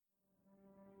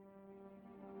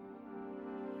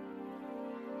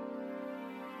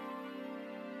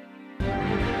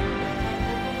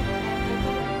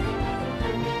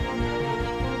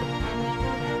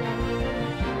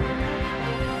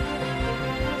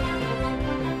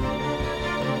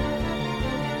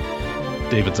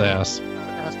David's ass.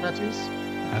 Ass tattoos?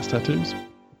 Ass tattoos?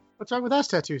 What's wrong with ass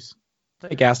tattoos?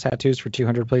 Take ass tattoos for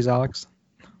 200, please, Alex.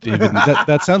 David,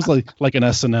 that sounds like an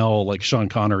SNL, like Sean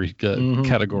Connery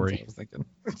category. That's what I was thinking.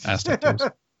 Ass tattoos. That's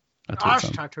what it Ass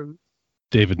sounds. tattoos.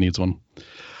 David needs one.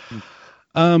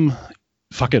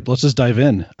 Fuck it. Let's just dive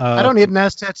in. I don't need an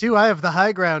ass tattoo. I have the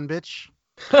high ground, bitch.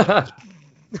 Knew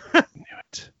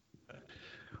it.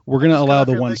 We're going to allow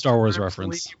the Your one legs Star Wars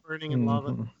absolutely reference. burning in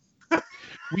lava.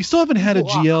 We still haven't had a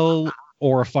GL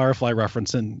or a Firefly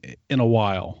reference in a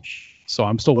while. So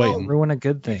I'm still waiting. Ruin a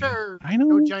good thing. Sure, I know.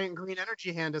 no giant green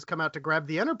energy hand has come out to grab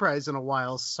the Enterprise in a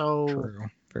while, so... True.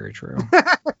 Very true.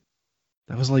 That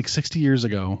was like 60 years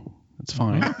ago. It's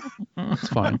fine. It's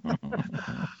fine.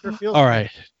 Sure feels All right.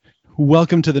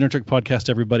 Welcome to the Nerd Trick Podcast,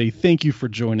 everybody. Thank you for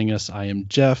joining us. I am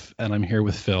Jeff, and I'm here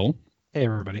with Phil. Hey,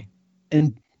 everybody.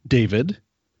 And David.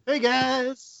 Hey,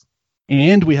 guys!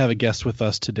 And we have a guest with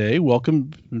us today.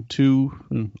 Welcome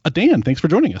to Dan. Thanks for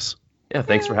joining us. Yeah,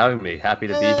 thanks for having me. Happy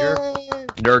to be here.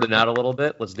 Nerding out a little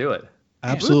bit. Let's do it.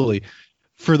 Absolutely.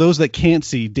 For those that can't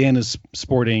see, Dan is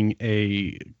sporting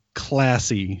a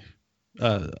classy,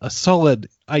 a solid.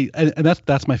 And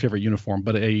that's my favorite uniform,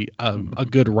 but a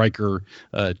good Riker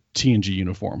TNG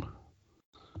uniform.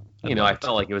 I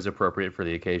felt like it was appropriate for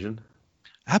the occasion.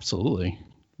 Absolutely.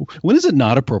 When is it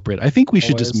not appropriate? I think we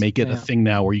should just make it a yeah. thing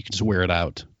now where you can just wear it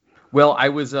out. Well, I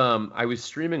was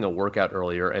streaming a workout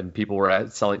earlier, and people were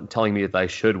telling me that I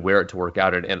should wear it to work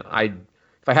out, and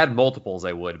if I had multiples,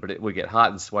 I would, but it would get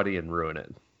hot and sweaty and ruin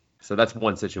it. So that's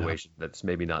one situation that's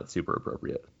maybe not super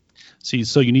appropriate. See,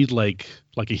 so you need like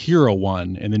a hero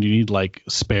one, and then you need like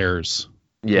spares.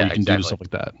 Yeah, you can do stuff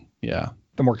like that. Yeah.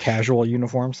 The more casual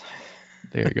uniforms.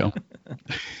 There you go.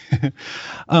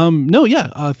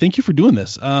 Thank you for doing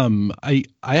this. I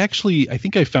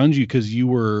think I found you because you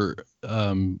were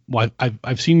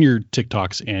I've seen your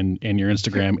TikToks and your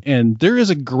Instagram, and there is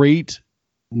a great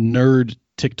nerd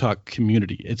TikTok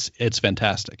community. It's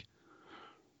fantastic.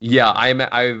 Yeah,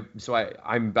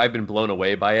 I've been blown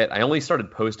away by it. I only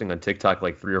started posting on TikTok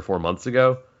like 3 or 4 months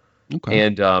ago. Okay.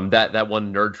 And that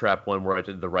one Nerd Trap one where I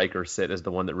did the Riker sit is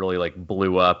the one that really like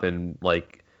blew up, and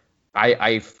like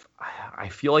I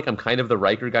feel like I'm kind of the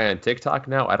Riker guy on TikTok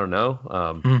now. I don't know.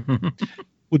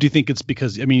 Well, do you think it's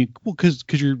because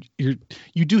because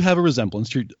you do have a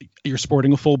resemblance. You're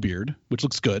sporting a full beard, which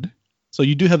looks good. So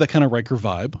you do have that kind of Riker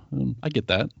vibe. I get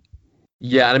that.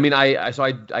 Yeah, and I mean, I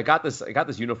got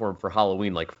this uniform for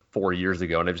Halloween like 4 years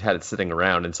ago, and I just had it sitting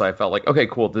around, and so I felt like, okay,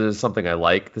 cool, this is something I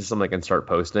like. This is something I can start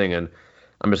posting, and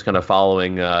I'm just kind of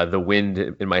following the wind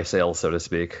in my sails, so to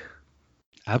speak.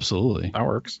 Absolutely, That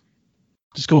works.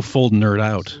 just go full nerd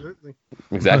out. Absolutely.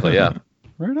 Exactly, yeah.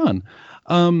 Right on.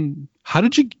 How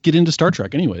did you get into Star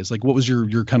Trek, anyways? Like, what was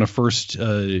your kind of first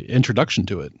introduction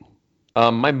to it?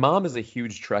 My mom is a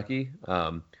huge Trekkie.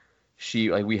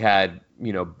 We had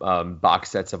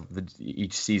box sets of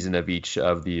each season of each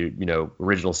of the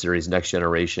original series, Next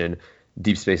Generation,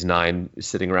 Deep Space Nine,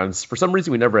 sitting around. For some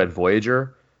reason, we never had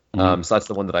Voyager, so that's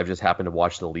the one that I've just happened to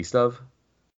watch the least of.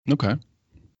 Okay.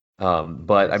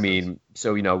 But I mean,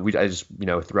 so I just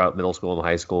throughout middle school and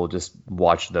high school just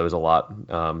watched those a lot.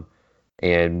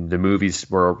 And the movies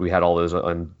we had all those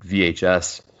on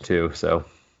VHS too. So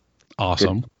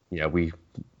Awesome.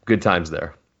 Good times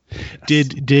there.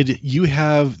 Did you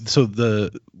have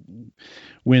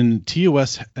when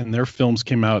TOS and their films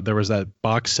came out, there was that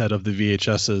box set of the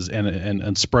VHSs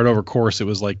and spread over course, it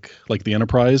was like the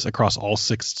Enterprise across all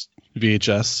 6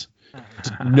 VHS.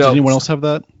 Did anyone else have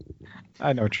that?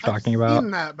 I know what you're talking I've about.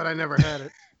 seen that, but I never had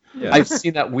it. Yeah. I've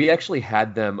seen that. We actually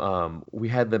had them. We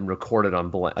had them recorded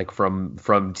on from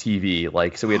TV.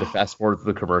 Like, so we had to fast forward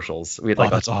through the commercials. We had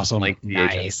That's awesome. Like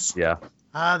VHS. Nice. Yeah.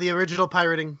 The original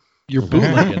pirating. You're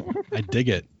bootlegging. I dig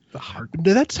it.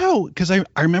 That's how, because I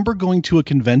remember going to a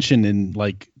convention in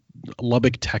like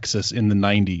Lubbock, Texas in the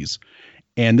 90s.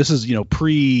 And this is,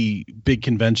 pre big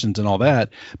conventions and all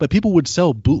that. But people would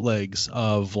sell bootlegs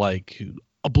of like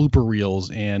blooper reels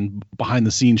and behind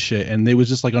the scenes shit. And they was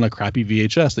just like on a crappy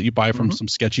VHS that you buy from some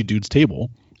sketchy dude's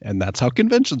table. And that's how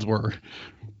conventions were.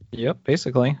 Yep,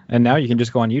 basically. And now you can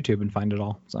just go on YouTube and find it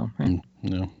all. So,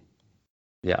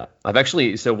 Yeah, I've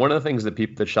actually. So one of the things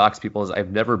that shocks people is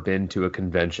I've never been to a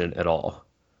convention at all.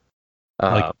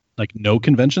 Like no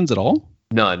conventions at all?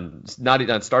 None.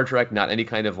 Not Star Trek. Not any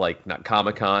kind of not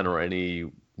Comic-Con or any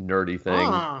nerdy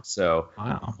thing. So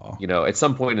wow. At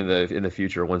some point in the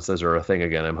future, once those are a thing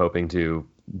again, I'm hoping to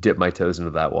dip my toes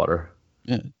into that water.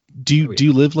 Yeah. Do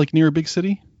you live like near a big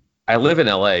city? I live in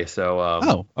LA,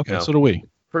 so okay. So do we.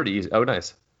 Pretty easy. Oh,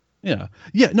 nice. Yeah.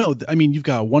 No, I mean, you've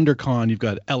got WonderCon, you've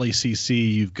got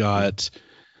LACC, you've got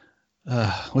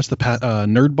what's the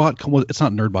Nerdbot? It's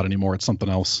not Nerdbot anymore. It's something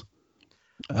else.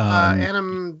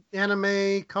 Anime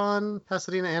Con,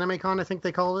 Pasadena Anime Con, I think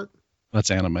they call it. That's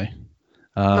anime.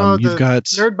 No, You've the got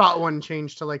Nerdbot one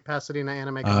changed to like Pasadena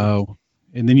Anime Con. Oh,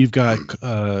 and then you've got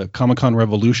Comic-Con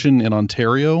Revolution in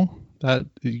Ontario. That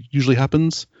usually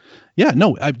happens. Yeah,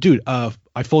 no, dude,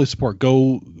 I fully support.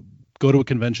 Go to a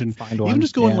convention. Find one. Even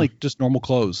just go in like just normal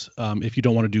clothes. If you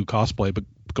don't want to do cosplay, but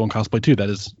go in cosplay too. That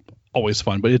is always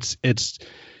fun. But it's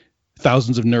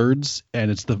thousands of nerds,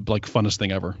 and it's the like funnest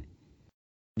thing ever.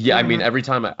 Yeah, I mean, every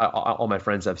time all my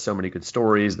friends have so many good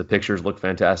stories. The pictures look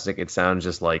fantastic. It sounds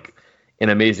just like an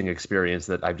amazing experience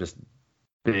that I've just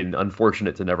been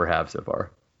unfortunate to never have so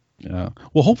far. Yeah.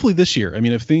 Well, hopefully this year. I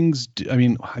mean, if things, I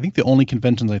think the only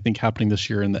conventions I think happening this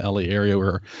year in the LA area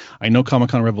where I know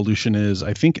Comic-Con Revolution is,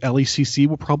 I think LACC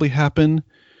will probably happen.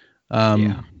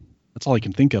 Yeah. That's all I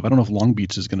can think of. I don't know if Long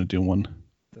Beach is going to do one.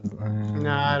 No,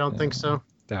 I don't think so.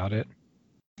 Doubt it.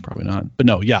 Probably not. But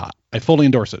no, yeah, I fully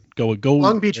endorse it. Go.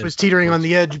 Long Beach was teetering on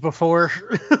the edge before.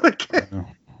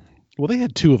 Well, they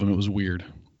had two of them. It was weird.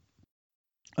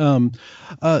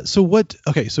 So what?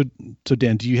 Okay, so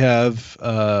Dan, do you have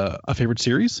a favorite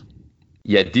series?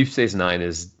 Yeah, Deep Space Nine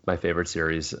is my favorite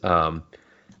series.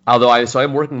 Although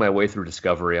I'm working my way through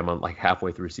Discovery. I'm on like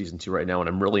halfway through season 2 right now, and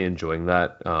I'm really enjoying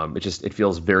that. It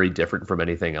feels very different from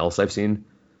anything else I've seen.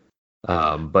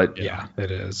 But yeah, it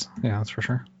is. Yeah, that's for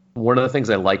sure. One of the things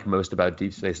I like most about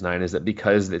Deep Space Nine is that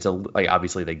because it's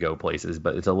obviously they go places,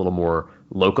 but it's a little more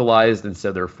localized, and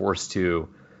so they're forced to,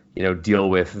 deal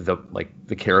with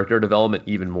the character development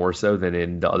even more so than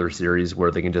in the other series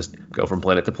where they can just go from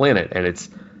planet to planet, and it's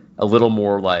a little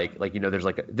more there's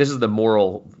this is the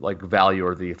moral value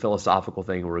or the philosophical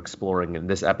thing we're exploring in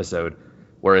this episode,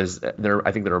 whereas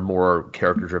I think there are more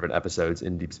character driven episodes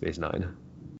in Deep Space Nine.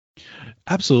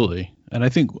 Absolutely. And I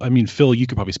think, Phil, you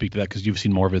could probably speak to that because you've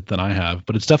seen more of it than I have,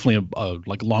 but it's definitely a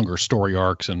longer story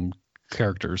arcs and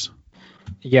characters.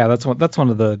 Yeah, that's one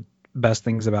of the best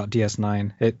things about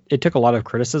DS9. It took a lot of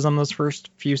criticism those first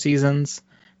few seasons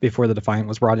before the Defiant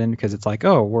was brought in, because it's like,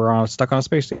 oh, we're stuck on a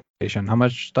space station. How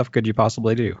much stuff could you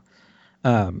possibly do?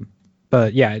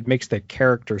 But yeah, it makes the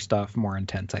character stuff more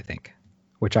intense, I think,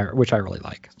 which I really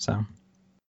like. So.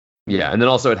 Yeah, and then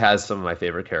also it has some of my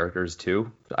favorite characters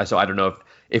too. So I don't know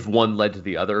if one led to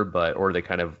the other, or they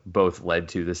kind of both led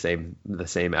to the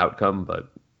same outcome.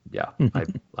 But yeah,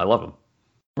 I love them.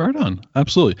 Right on,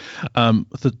 absolutely.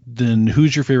 Then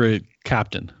who's your favorite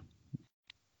captain?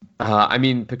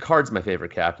 Picard's my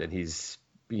favorite captain. He's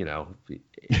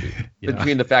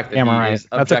between the fact that he is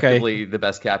That's objectively the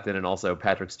best captain, and also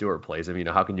Patrick Stewart plays him.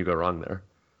 How can you go wrong there?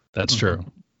 That's true.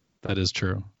 That is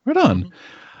true. Right on.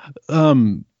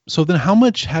 So then how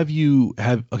much so you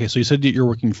said that you're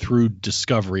working through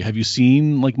Discovery. Have you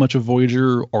seen much of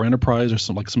Voyager or Enterprise or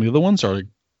some of the other ones? Or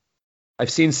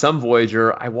I've seen some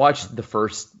Voyager. I watched the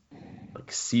first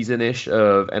season-ish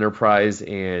of Enterprise,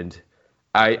 and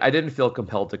I didn't feel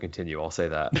compelled to continue. I'll say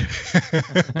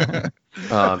that.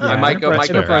 I might go.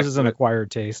 Enterprise is an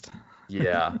acquired taste.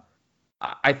 Yeah.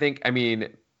 I think,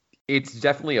 it's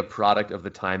definitely a product of the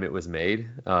time it was made.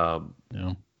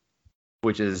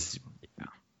 Which is,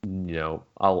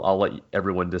 I'll let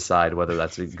everyone decide whether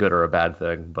that's a good or a bad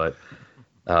thing, but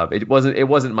it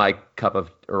wasn't my cup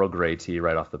of Earl Grey tea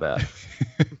right off the bat.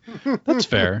 That's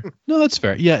fair. No, that's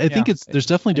fair. Yeah, I think there's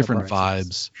definitely different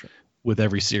vibes with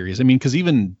every series. Because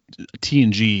even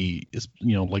TNG is,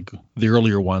 the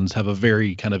earlier ones have a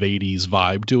very kind of 80s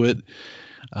vibe to it.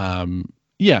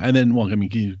 Yeah, and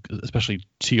then especially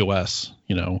TOS,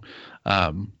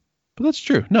 but that's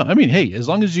true. No, hey, as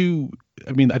long as you,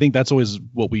 I think that's always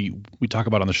what we talk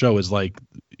about on the show is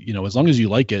as long as you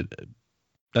like it,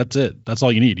 that's it. That's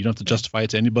all you need. You don't have to justify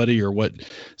it to anybody or what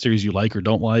series you like or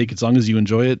don't like. As long as you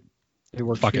enjoy it, it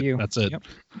works for you. That's it. Yep.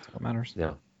 That's what matters.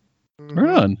 Yeah. Right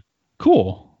on.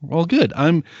 Cool. Well, good.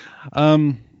 I'm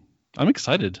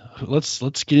excited.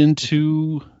 Let's get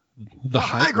into the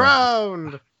high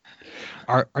ground.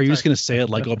 Are you just going to say it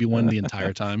like Obi-Wan the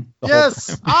entire time?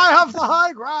 Yes, I have the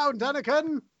high ground,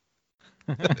 Anakin.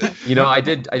 I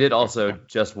did also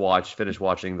just finish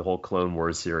watching the whole Clone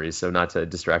Wars series, so not to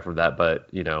distract from that,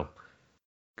 but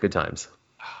good times.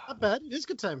 Not bad. It is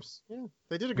good times. Yeah,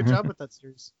 they did a good job with that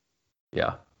series.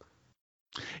 Yeah.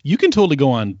 You can totally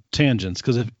go on tangents,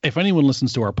 because if anyone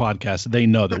listens to our podcast, they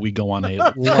know that we go on a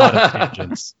lot of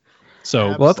tangents.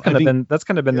 So that's kind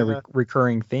of been the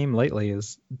recurring theme lately.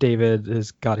 Is David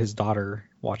has got his daughter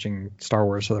watching Star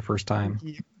Wars for the first time.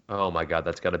 Oh my God,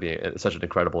 that's got to be such an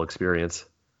incredible experience.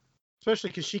 Especially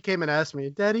because she came and asked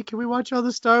me, "Daddy, can we watch all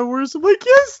the Star Wars?" I'm like,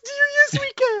 "Yes, dear, yes,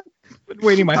 we can." Been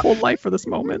waiting my whole life for this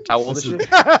moment. How old is she?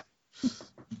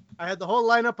 I had the whole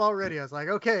lineup already. I was like,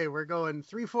 okay, we're going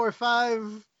 3, 4,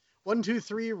 5, 1, 2,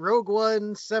 3, Rogue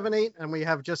One, 7, 8, and we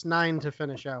have just 9 to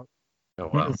finish out. Oh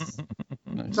wow.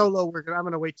 Nice. Solo, I'm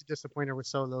gonna wait to disappoint her with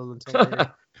Solo until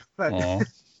later. But Aw. it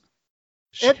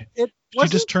She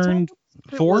wasn't just turned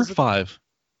it 4, wasn't- 5.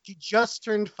 She just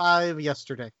turned 5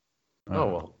 yesterday. Oh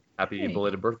well. Happy Hey.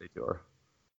 belated birthday to her.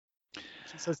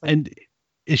 She says, like, And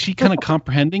is she kind of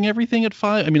comprehending everything at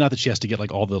 5? I mean, not that she has to get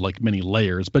like all the like many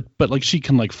layers, but like she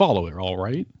can like follow it all,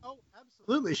 right? oh,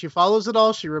 absolutely. She follows it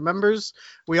all. She remembers.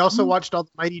 We also watched all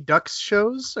the Mighty Ducks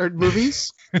shows or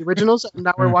movies, the originals, and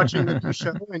now we're watching the new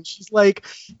show. And she's like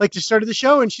she started the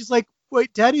show, and she's like,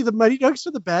 "Wait, Daddy, the Mighty Ducks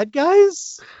are the bad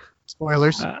guys?"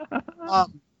 Spoilers.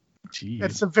 Jeez.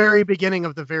 It's the very beginning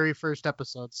of the very first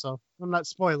episode, so I'm not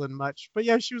spoiling much. But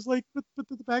yeah, she was like, "But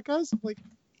the bad guys?" I'm like,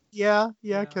 "Yeah,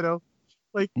 kiddo.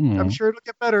 Like, I'm Aw. sure it'll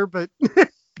get better, but."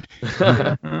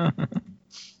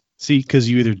 See, because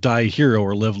you either die a hero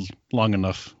or live long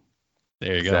enough.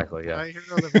 There you go. Exactly. Yeah. I hear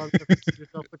no live long enough to see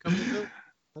yourself become the villain.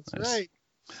 That's Nice. right.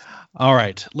 All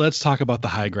right, let's talk about the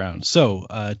high ground. So,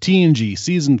 TNG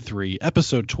season 3,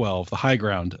 episode 12, the high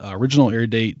ground. Original air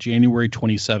date January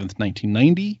 27th,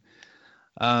 1990.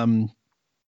 God,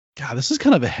 this is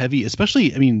kind of a heavy,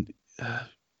 especially. I mean, I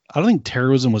don't think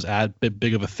terrorism was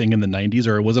big of a thing in the 90s,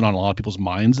 or it wasn't on a lot of people's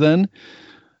minds then.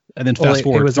 And then Well, fast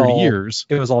forward 30 years,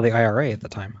 It was all the IRA at the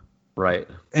time. Right.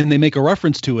 and they make a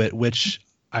reference to it, which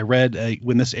I read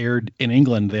when this aired in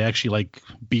England, they actually like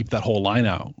beeped that whole line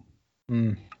out.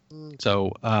 Mm.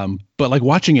 So, but like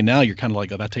watching it now, you're kind of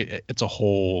like, oh, it's a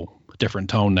whole different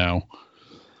tone now.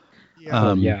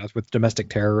 Yeah. Yeah, with domestic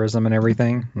terrorism and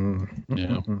everything.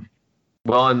 Yeah.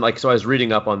 Well, and like, so I was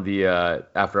reading up on the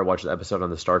after I watched the episode on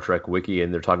the Star Trek wiki,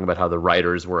 and they're talking about how the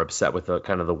writers were upset with the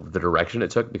kind of the direction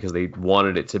it took because they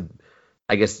wanted it to,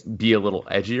 I guess, be a little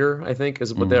edgier. I think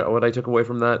is what I took away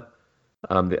from that.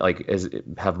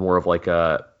 Have more of like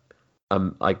a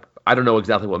like, I don't know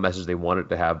exactly what message they wanted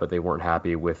to have, but they weren't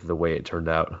happy with the way it turned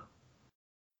out.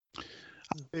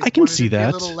 They I can wanted see to be that.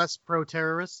 A little less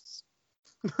pro-terrorists.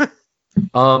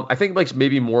 I think like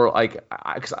maybe more like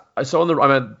so on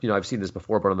the I've seen this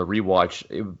before, but on the rewatch,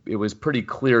 it was pretty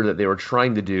clear that they were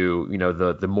trying to do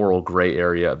the moral gray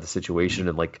area of the situation,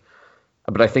 and like,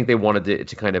 but I think they wanted it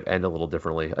to kind of end a little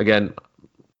differently. Again,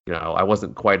 I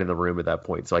wasn't quite in the room at that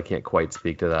point, so I can't quite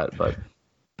speak to that, but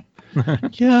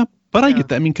Yeah, but I Yeah. get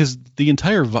that. I mean, because the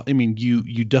entire,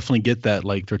 you definitely get that,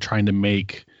 like they're trying to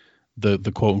make the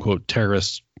quote unquote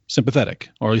terrorists sympathetic,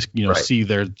 or at least Right. see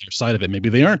their side of it. Maybe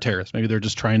they aren't terrorists. Maybe they're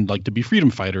just trying like to be freedom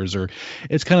fighters, or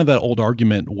it's kind of that old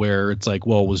argument where it's like,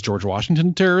 well, was George Washington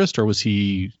a terrorist, or was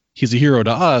he's a hero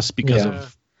to us because Yeah.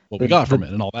 of what we got from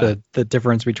it and all that. The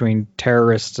difference between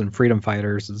terrorists and freedom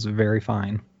fighters is very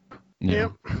fine. Yeah.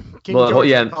 Yep. King Well, George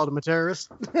yeah. called him a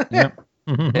terrorist.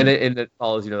 Mm-hmm. and it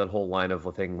follows that whole line of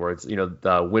the thing where it's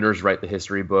the winners write the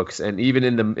history books, and even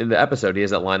in the episode he has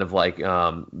that line of like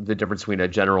the difference between a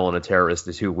general and a terrorist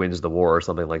is who wins the war or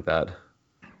something like that.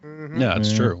 Mhm. Yeah,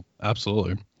 it's true.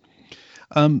 Absolutely.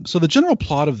 So the general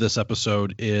plot of this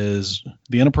episode is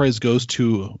the Enterprise goes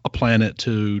to a planet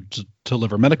to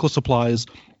deliver medical supplies,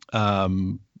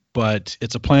 but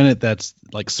it's a planet that's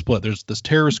like split. There's this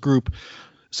terrorist group,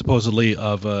 supposedly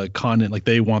of a continent, like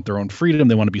they want their own freedom,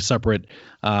 they want to be separate.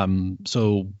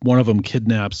 So one of them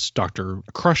kidnaps Dr.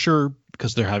 Crusher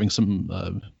because they're having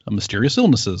some mysterious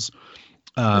illnesses,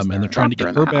 and they're trying to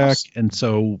get her back. And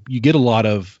so you get a lot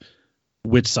of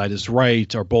which side is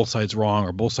right, or both sides wrong,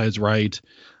 or both sides right.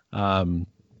 But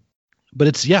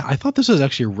I thought this was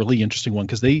actually a really interesting one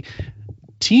because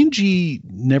TNG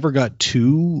never got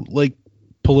too like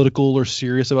political or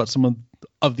serious about some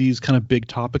of these kind of big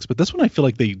topics, but this one I feel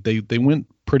like they went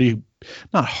pretty,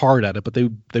 not hard at it, but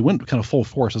they went kind of full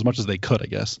force as much as they could, I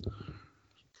guess.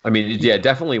 I mean, yeah,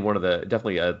 definitely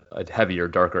a heavier,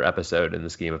 darker episode in the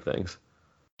scheme of things.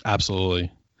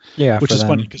 Absolutely. Yeah, Which for is them.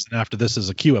 funny because after this is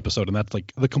a Q episode, and that's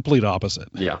like the complete opposite.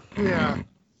 Yeah. Yeah.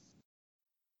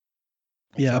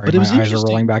 Yeah, Sorry, but it was my eyes are interesting.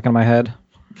 rolling back in my head.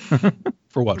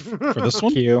 For what? For this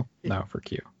one? Q? No, for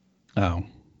Q. Oh,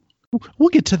 we'll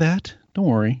get to that. Don't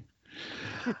worry.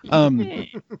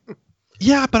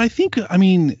 Yeah, but I think,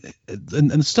 and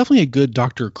it's definitely a good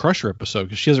Dr. Crusher episode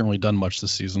because she hasn't really done much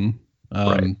this season.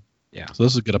 Right. Yeah. So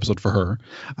this is a good episode for her.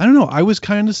 I don't know. I was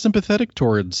kind of sympathetic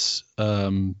towards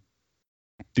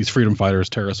these freedom fighters,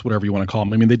 terrorists, whatever you want to call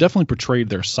them. I mean, they definitely portrayed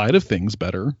their side of things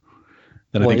better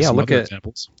than I think some other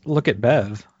examples. Look at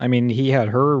Bev. I mean, he had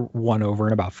her won over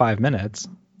in about 5 minutes.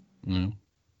 Yeah.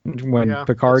 When Yeah,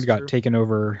 Picard that's got true. taken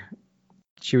over,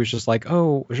 she was just like,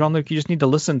 "Oh, Jean-Luc, you just need to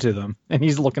listen to them." And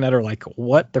he's looking at her like,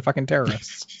 "What? They're fucking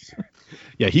terrorists."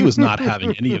 Yeah, he was not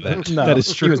having any of that. No, That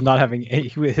is true. He was not having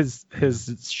his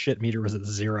shit meter was at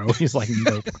 0. He's like,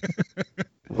 nope.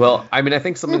 Well, I mean, I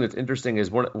think something that's interesting is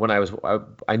when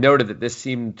I noted that this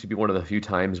seemed to be one of the few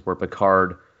times where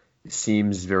Picard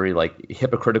seems very like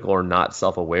hypocritical or not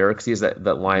self-aware, because he has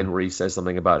that line where he says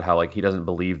something about how like he doesn't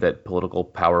believe that political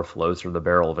power flows from the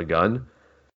barrel of a gun,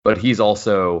 but he's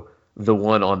also the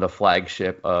one on the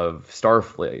flagship of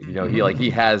Starfleet. You know, he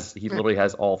literally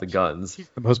has all the guns.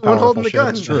 The most One powerful holding the ship.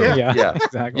 gun. True. Yeah. Yeah,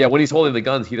 exactly. Yeah, when he's holding the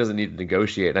guns, he doesn't need to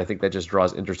negotiate, and I think that just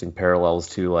draws interesting parallels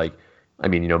to like, I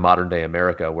mean, you know, modern day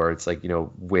America, where it's like, you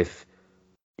know, with,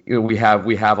 you know, we have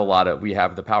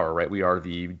the power, right? We are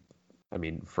the, I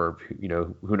mean, for, you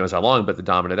know, who knows how long, but the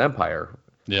dominant empire.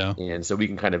 Yeah. And so we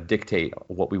can kind of dictate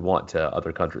what we want to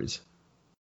other countries.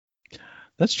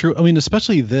 That's true. I mean,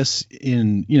 especially this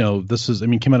in, you know, this is, I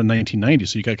mean, came out in 1990.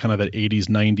 So you got kind of that 80s,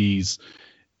 90s,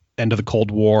 end of the Cold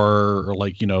War, or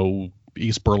like, you know,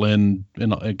 East Berlin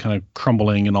and kind of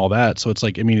crumbling and all that. So it's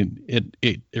like, I mean,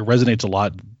 it resonates a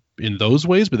lot in those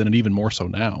ways, but then even more so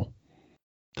now.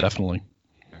 Definitely.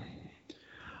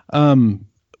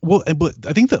 Well, but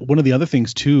I think that one of the other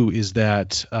things too is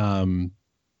that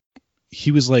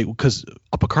he was like, because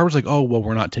Picard was like, oh, well,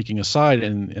 we're not taking a side,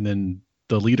 and then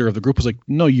the leader of the group was like,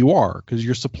 no, you are, because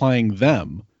you're supplying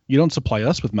them. You don't supply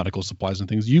us with medical supplies and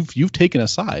things. You've taken a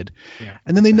side. Yeah.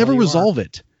 And then they never you resolve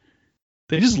it.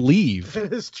 They just leave.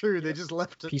 That is true. They just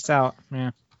left it. Peace out.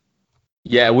 Yeah.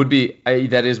 Yeah, it would be.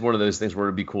 That is one of those things where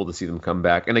it'd be cool to see them come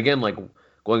back. And again, like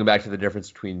going back to the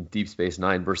difference between Deep Space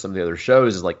Nine versus some of the other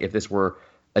shows is like, if this were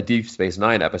a Deep Space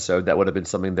Nine episode, that would have been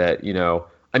something that, you know,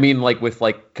 I mean, like with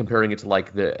like comparing it to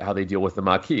like how they deal with the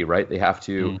Maquis, right? They have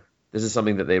to. This is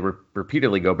something that they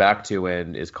repeatedly go back to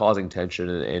and is causing tension,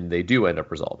 and they do end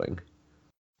up resolving.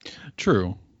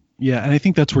 True. Yeah, and I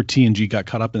think that's where TNG got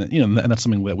caught up in it, you know, and that's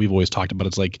something that we've always talked about.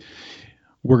 It's like,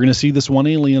 we're going to see this one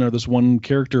alien or this one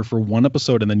character for one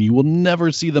episode, and then you will never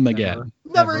see them again.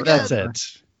 Never again. That's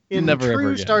it. In never true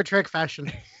ever again. Star Trek fashion.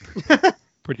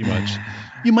 Pretty much.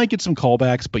 You might get some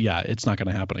callbacks, but yeah, it's not going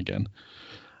to happen again.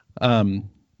 I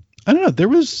don't know. There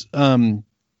was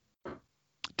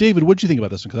David, what did you think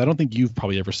about this one? Because I don't think you've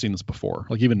probably ever seen this before.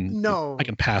 Like even like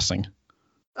in passing.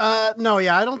 No,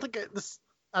 yeah, I don't think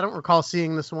I don't recall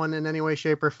seeing this one in any way,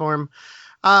 shape, or form.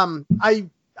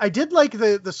 I did like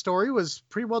the story was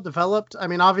pretty well developed. I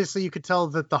mean, obviously you could tell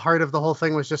that the heart of the whole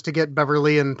thing was just to get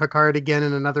Beverly and Picard again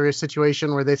in another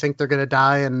situation where they think they're going to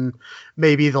die, and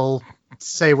maybe they'll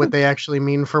say what they actually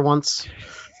mean for once.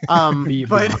 But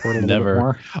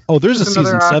never. Oh, there's a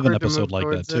season 7 episode like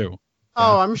that too.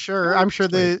 Oh, I'm sure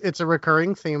it's a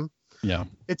recurring theme. Yeah.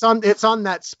 It's on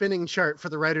that spinning chart for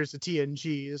the writers of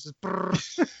TNG. This is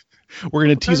we're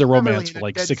going to tease a romance for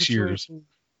like 6 years.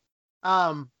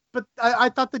 But I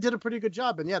thought they did a pretty good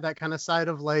job. And yeah, that kind of side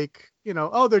of like, you know,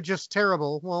 oh, they're just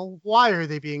terrible. Well, why are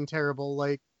they being terrible?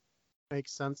 Like,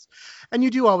 makes sense. And you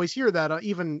do always hear that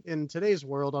even in today's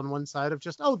world on one side of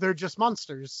just, oh, they're just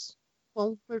monsters.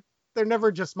 Well, they're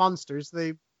never just monsters.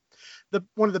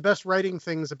 One of the best writing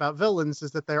things about villains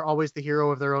is that they're always the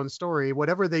hero of their own story.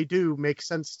 Whatever they do makes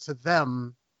sense to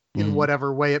them in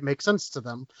whatever way it makes sense to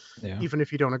them, even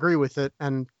if you don't agree with it.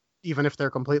 And even if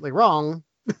they're completely wrong,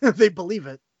 they believe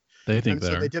it. They think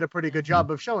so they did a pretty good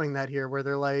job of showing that here, where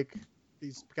they're like,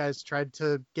 these guys tried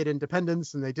to get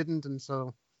independence and they didn't. And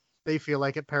so they feel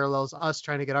like it parallels us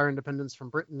trying to get our independence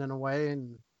from Britain in a way.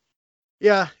 And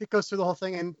yeah, it goes through the whole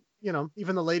thing. And you know,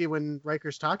 even the lady when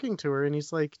Riker's talking to her and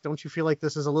he's like, don't you feel like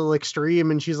this is a little extreme?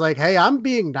 And she's like, hey, I'm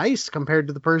being nice compared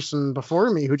to the person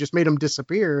before me who just made him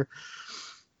disappear.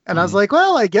 And I was like,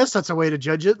 well, I guess that's a way to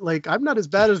judge it. Like, I'm not as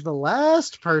bad as the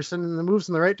last person and the moves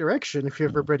in the right direction if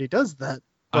everybody does that.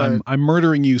 But I'm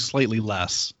murdering you slightly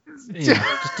less. Yeah,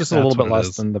 just a little bit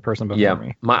less than the person before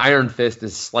me. My iron fist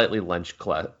is slightly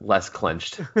less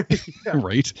clenched. Yeah.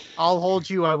 Right. I'll hold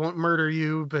you. I won't murder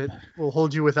you, but we'll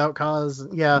hold you without cause.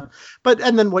 Yeah.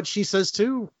 And then what she says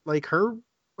too, like her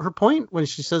point when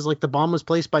she says like the bomb was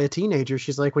placed by a teenager,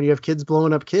 she's like, when you have kids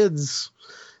blowing up kids,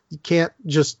 you can't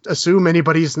just assume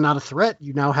anybody's not a threat.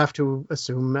 You now have to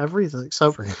assume everything.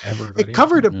 So it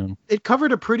covered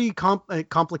a pretty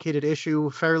complicated issue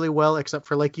fairly well, except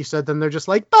for, like you said, then they're just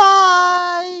like,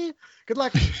 bye, good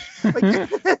luck.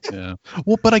 Yeah.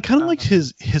 Well, but I kind of liked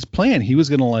his plan. He was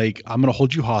going to like, I'm going to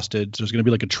hold you hostage. There's going to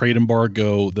be like a trade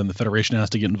embargo. Then the Federation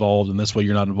has to get involved. And this way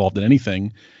you're not involved in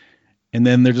anything. And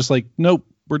then they're just like, nope,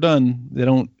 we're done. They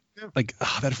don't like,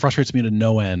 that frustrates me to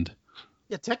no end.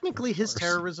 Yeah, technically his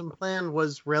terrorism plan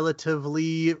was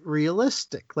relatively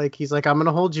realistic. Like he's like, I'm going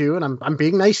to hold you and I'm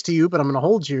being nice to you, but I'm going to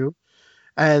hold you.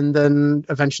 And then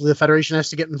eventually the Federation has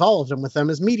to get involved. And with them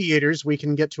as mediators, we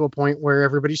can get to a point where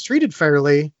everybody's treated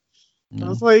fairly. I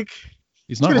was like,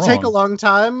 He's it's not going to wrong. take a long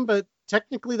time, but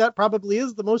technically that probably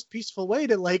is the most peaceful way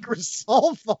to like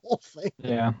resolve the whole thing.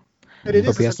 Yeah. And it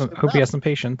Hope is he has some, essentially hope he has some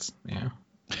patience. Yeah.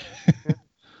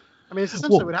 I mean, it's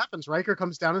essentially what happens. Riker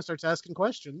comes down and starts asking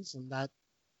questions, and that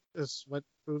is what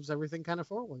moves everything kind of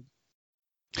forward.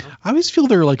 I always feel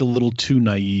they're like a little too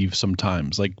naive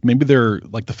sometimes. Like maybe they're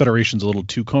like the Federation's a little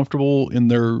too comfortable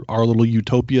in our little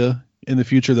utopia in the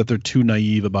future, that they're too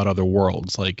naive about other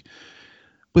worlds. Like,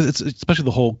 but it's especially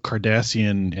the whole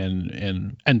Cardassian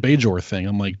and Bajor thing.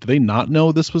 I'm like, do they not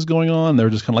know this was going on? They're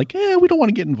just kind of like, we don't want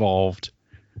to get involved.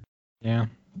 Yeah.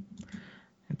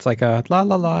 It's like a la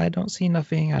la la. I don't see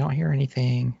nothing. I don't hear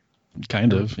anything.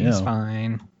 Kind of. Everything's Yeah.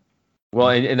 fine. Well,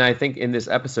 and I think in this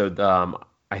episode,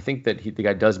 I think that the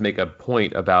guy does make a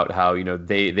point about how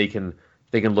they can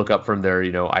look up from their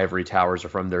ivory towers or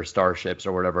from their starships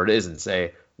or whatever it is and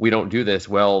say, we don't do this.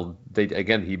 Well,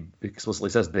 he explicitly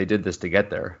says they did this to get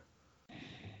there.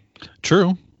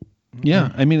 True.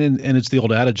 Yeah, I mean, and it's the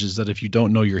old adage is that if you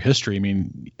don't know your history, I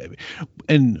mean,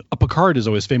 and Picard is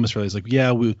always famous for that. He's like,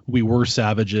 yeah, we were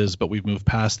savages, but we've moved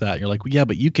past that. And you're like, well, yeah,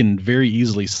 but you can very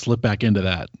easily slip back into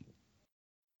that,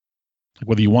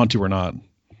 whether you want to or not.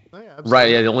 Oh, yeah,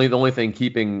 Right. Yeah. The only thing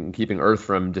keeping Earth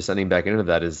from descending back into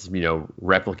that is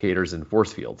replicators and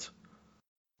force fields.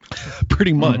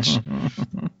 Pretty much.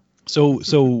 So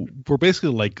we're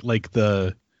basically like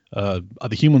the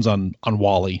humans on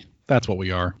Wall-E. That's what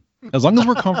we are. As long as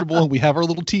we're comfortable and we have our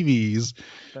little TVs,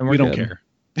 we don't care.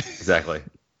 Exactly.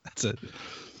 That's it.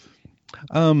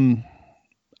 I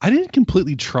didn't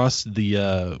completely trust the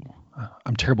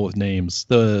I'm terrible with names.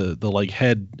 The like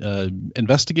head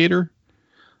investigator,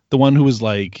 the one who was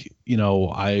like,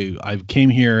 I came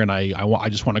here and I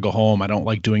just want to go home. I don't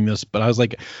like doing this, but I was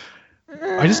like,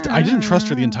 I didn't trust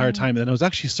her the entire time. And then I was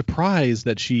actually surprised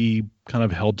that she kind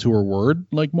of held to her word,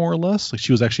 like more or less. Like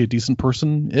she was actually a decent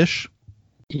person-ish.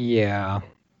 Yeah.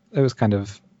 It was kind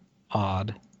of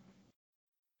odd.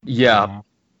 Yeah.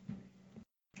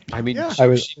 I mean, Yeah. I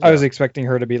was expecting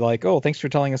her to be like, oh, thanks for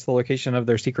telling us the location of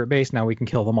their secret base. Now we can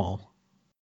kill them all.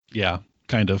 Yeah,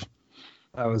 kind of.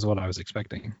 That was what I was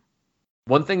expecting.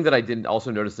 One thing that I didn't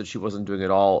also notice that she wasn't doing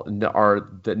at all, or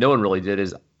that no one really did,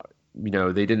 is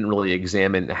they didn't really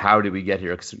examine how did we get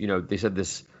here. 'Cause, they said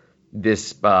this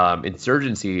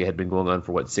insurgency had been going on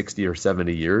for 60 or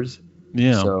 70 years.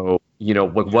 Yeah. So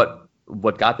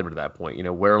what got them to that point?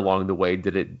 Where along the way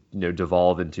did it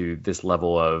devolve into this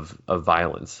level of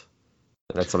violence?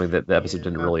 And that's something that the episode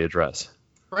didn't really address.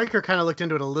 Riker kind of looked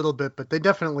into it a little bit, but they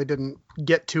definitely didn't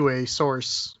get to a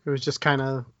source. It was just kind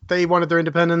of, they wanted their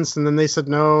independence, and then they said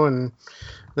no, and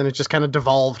then it just kind of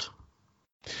devolved.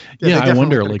 Yeah, I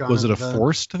wonder, could've like, gone was it a into that.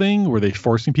 forced thing? Were they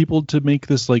forcing people to make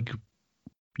this, like,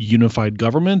 unified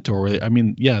government? Or,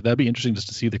 that'd be interesting just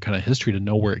to see the kind of history to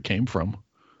know where it came from.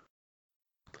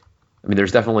 I mean,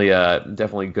 there's definitely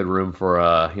good room for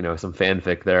some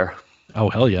fanfic there. Oh,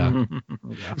 hell yeah.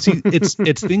 Yeah. See, it's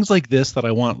things like this that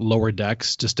I want Lower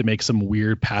Decks just to make some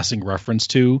weird passing reference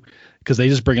to, because they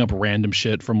just bring up random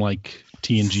shit from, like,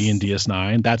 TNG and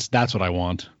DS9. That's what I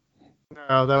want.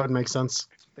 No, that would make sense.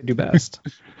 They do best.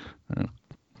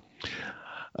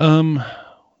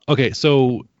 Okay,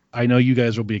 so I know you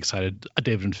guys will be excited.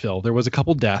 David and Phil, there was a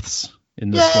couple deaths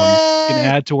in this one. Yay! Can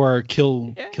add to our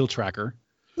kill tracker.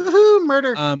 Woohoo,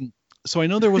 murder. So I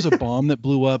know there was a bomb that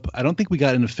blew up. I don't think we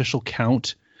got an official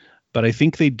count, but I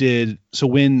think they did. So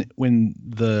when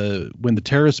the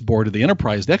terrorists boarded the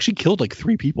Enterprise, they actually killed like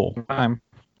 3 people.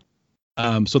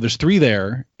 So there's 3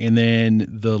 there, and then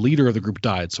the leader of the group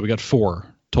died. So we got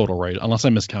 4 total, right? Unless I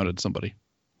miscounted somebody.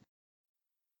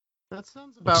 That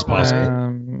sounds about possible.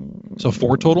 right. So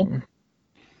 4 total.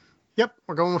 Yep,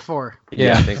 we're going with 4.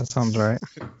 Yeah, I think that sounds right.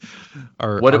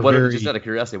 Just out of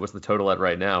curiosity, what's the total at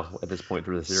right now at this point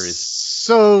through the series?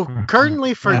 So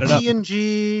currently for Add it up.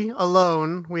 TNG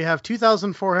alone, we have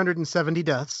 2,470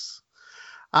 deaths.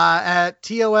 At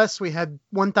TOS, we had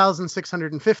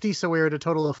 1,650, so we're at a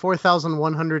total of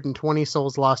 4,120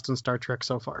 souls lost in Star Trek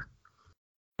so far.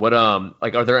 What are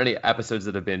there any episodes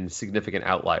that have been significant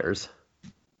outliers?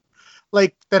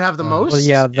 Like that have the most? Well,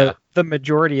 yeah, the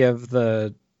majority of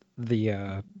the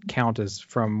count is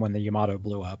from when the Yamato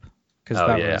blew up, because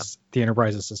was the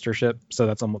Enterprise's sister ship. So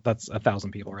that's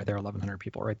 1,000 people right there, 1,100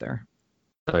 people right there.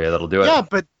 Oh yeah, that'll do it. Yeah,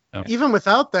 but Oh. even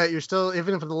without that, you're still,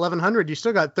 even if it's 1,100, you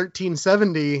still got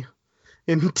 1,370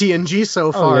 in TNG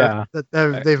so far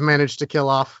that they've managed to kill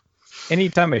off.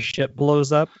 Anytime a ship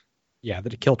blows up,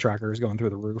 the kill tracker is going through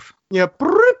the roof. Yep.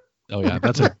 Oh yeah,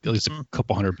 that's at least a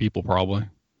couple hundred people probably.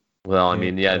 Well, I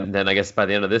mean, yeah, and then I guess by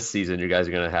the end of this season, you guys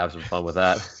are going to have some fun with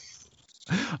that.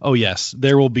 Oh yes,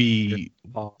 there will be a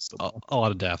Possible.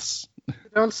 lot of deaths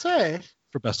Don't say.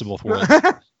 for Best of Both Worlds.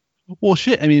 Well,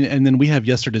 shit. I mean, and then we have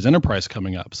Yesterday's Enterprise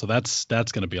coming up, so that's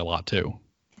going to be a lot too,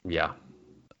 Yeah.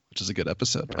 which is a good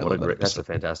episode. Yeah, that's a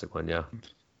fantastic one, yeah.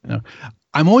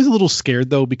 I'm always a little scared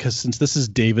though, because since this is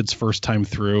David's first time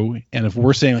through, and if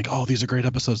we're saying like, oh, these are great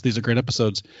episodes,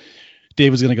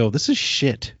 David's gonna go, this is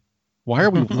shit. Why are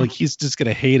we like? He's just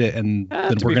gonna hate it, and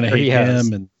then we're gonna hate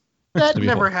him, and that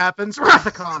never happens.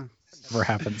 Rathacon. Never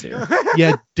happens here.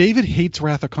 yeah, David hates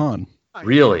Wrath of Khan.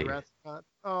 Really?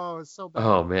 Oh, it's so bad.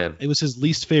 Oh man. It was his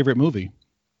least favorite movie.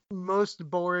 Most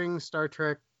boring Star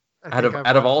Trek. Out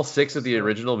of all 6 of the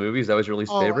original movies, that was your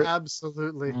least favorite?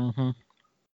 Absolutely. Mm-hmm.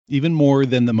 Even more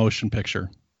than the motion picture.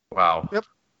 Wow. Yep.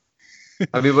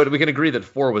 I mean, but we can agree that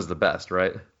 4 was the best,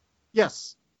 right?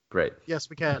 Yes. Great. Yes,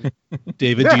 we can.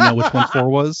 David, do you know which one 4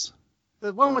 was?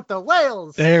 The one with the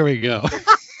whales. There we go.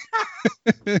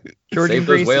 Save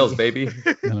those whales, baby.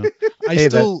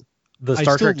 The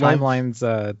Star Trek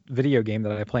Timelines video game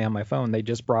that I play on my phone, they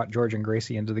just brought George and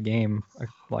Gracie into the game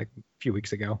like a few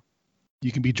weeks ago.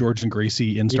 You can be George and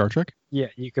Gracie in Star Trek? Yeah,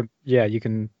 you can. Yeah, you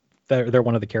can. They're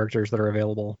one of the characters that are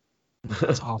available.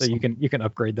 That's awesome. So you can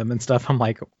upgrade them and stuff. I'm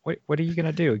like, what are you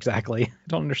gonna do exactly? I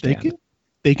don't understand.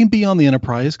 They can be on the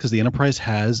Enterprise because the Enterprise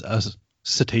has a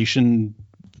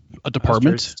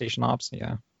department. Station ops,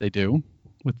 yeah. They do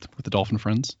with the Dolphin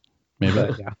Friends. Maybe.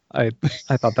 But, yeah, I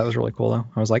thought that was really cool though.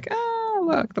 I was like,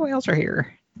 look, the whales are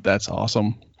here. That's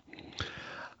awesome.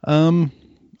 Phil,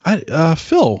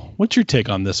 what's your take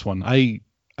on this one? I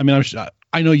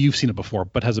know you've seen it before,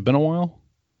 but has it been a while?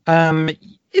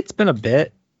 It's been a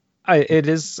bit. It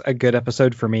is a good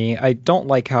episode for me. I don't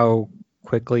like how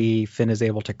quickly Finn is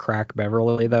able to crack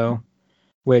Beverly though,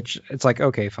 which it's like,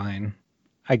 okay, fine.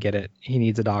 I get it. He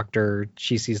needs a doctor.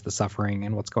 She sees the suffering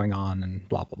and what's going on and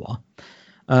blah, blah,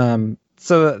 blah.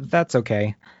 So that's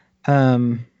okay.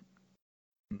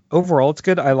 Overall, it's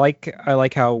good. I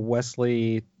like how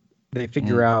Wesley, they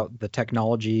figure out the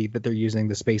technology that they're using,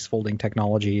 the space folding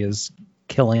technology is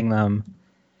killing them.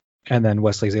 And then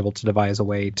Wesley's able to devise a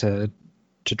way to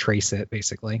trace it,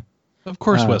 basically. Of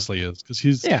course Wesley is, because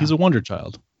he's a wonder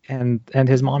child. And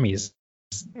his mommy is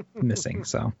missing,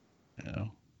 so yeah.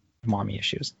 Mommy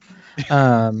issues.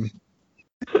 But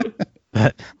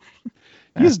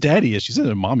he has daddy issues. He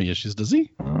doesn't have mommy issues, does he?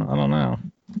 I don't know.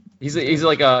 He's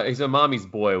a mommy's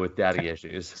boy with daddy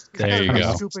issues. There you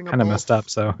go. Kind of messed up,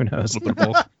 so who knows?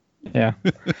 Yeah.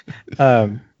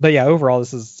 But yeah, overall,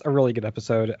 this is a really good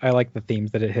episode. I like the themes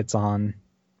that it hits on,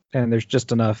 and there's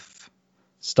just enough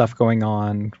stuff going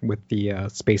on with the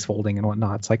space folding and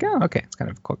whatnot. It's like, oh, okay, it's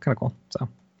kind of cool. So.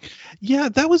 Yeah,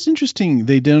 that was interesting.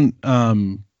 They didn't.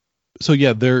 So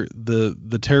yeah, they're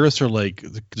the terrorists are like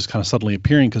just kind of suddenly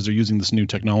appearing because they're using this new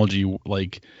technology.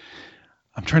 Like,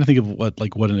 I'm trying to think of what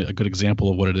a good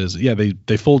example of what it is. Yeah,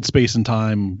 they fold space and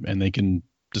time, and they can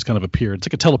just kind of appear. It's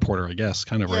like a teleporter, I guess,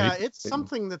 kind of, right? Yeah, it's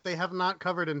something that they have not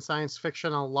covered in science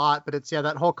fiction a lot, but it's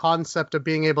that whole concept of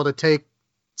being able to take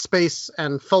space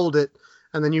and fold it,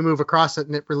 and then you move across it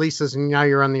and it releases, and now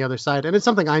you're on the other side. And it's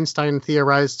something Einstein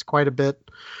theorized quite a bit.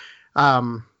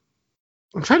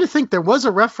 I'm trying to think. There was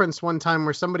a reference one time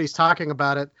where somebody's talking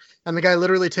about it, and the guy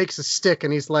literally takes a stick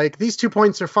and he's like, "These 2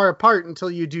 points are far apart until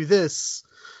you do this."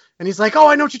 And he's like, "Oh,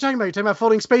 I know what you're talking about. You're talking about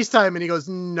folding space-time." And he goes,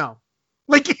 "No."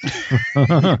 Like,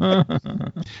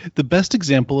 the best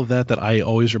example of that I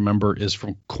always remember is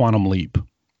from Quantum Leap,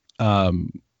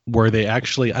 where they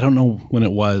actually, I don't know when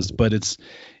it was, but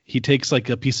he takes like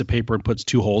a piece of paper and puts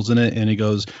 2 holes in it, and he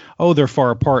goes, "Oh, they're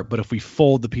far apart, but if we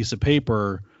fold the piece of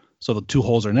paper so the 2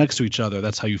 holes are next to each other,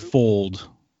 that's how you fold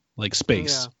like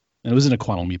space." Yeah. And it was in a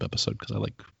Quantum Leap episode because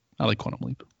I like Quantum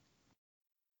Leap.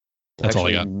 That's all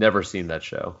I got. Never seen that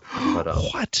show. But,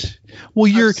 what? Well,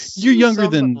 you're younger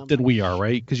than we are,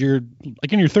 right? Because you're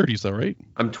like in your 30s, though, right?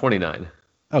 I'm 29.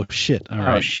 Oh shit! All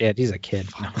right. Oh shit! He's a kid.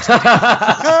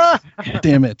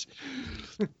 Damn it!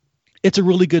 It's a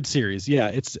really good series. Yeah,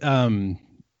 it's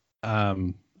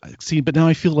see, but now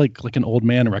I feel like an old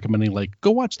man recommending like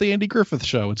go watch the Andy Griffith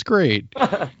Show. It's great.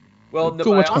 Well,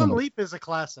 go watch Quantum Leap is a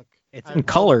classic. It's in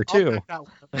color too.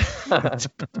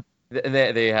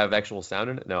 They have actual sound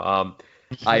in it. No,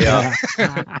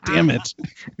 damn it.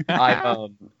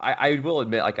 I will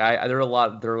admit, like there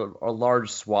are a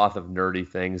large swath of nerdy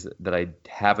things that I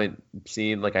haven't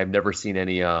seen. Like I've never seen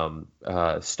any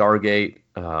Stargate.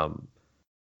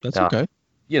 That's okay.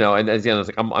 And as I was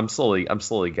like, I'm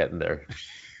slowly getting there.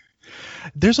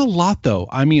 There's a lot though.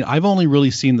 I mean, I've only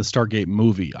really seen the Stargate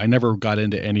movie. I never got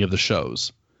into any of the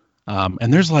shows.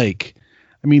 And there's like,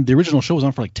 I mean, the original show was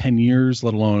on for like 10 years,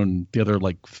 let alone the other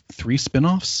like 3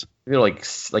 spin-offs. You know, like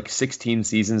 16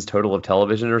 seasons total of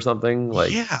television or something.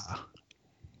 Like, yeah.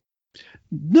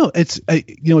 No, it's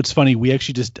funny. We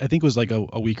actually I think it was like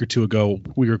a week or two ago,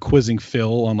 we were quizzing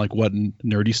Phil on like what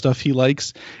nerdy stuff he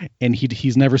likes. And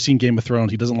he's never seen Game of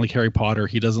Thrones. He doesn't like Harry Potter.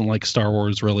 He doesn't like Star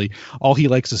Wars, really. All he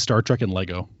likes is Star Trek and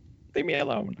Lego. Leave me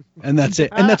alone. And that's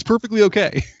it. And that's perfectly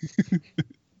okay.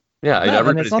 yeah. No,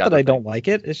 and it's not that I don't like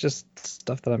it. It's just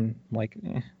stuff that I'm like,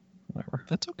 whatever.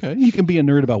 That's okay. You can be a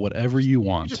nerd about whatever you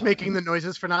want. You're just making the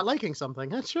noises for not liking something.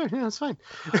 That's sure. Yeah, that's fine.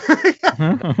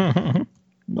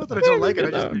 Not that I don't like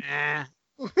it.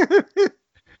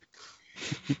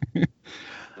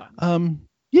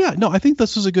 Yeah, no, I think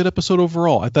this was a good episode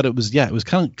overall. I thought it was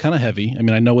kind of heavy. I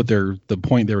mean, I know what the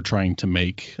point they were trying to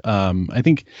make. I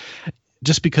think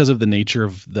just because of the nature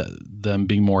of them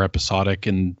being more episodic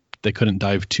and they couldn't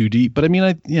dive too deep. But I mean,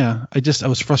 I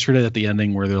was frustrated at the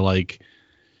ending where they're like,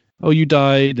 "Oh, you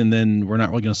died, and then we're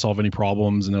not really going to solve any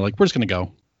problems," and they're like, "We're just going to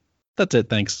go. That's it.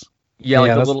 Thanks." Yeah,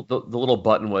 like the little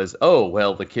button was, "Oh,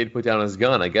 well, the kid put down his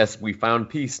gun. I guess we found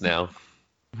peace now."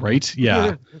 Right?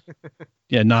 Yeah.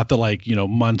 Yeah, not the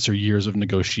months or years of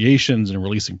negotiations and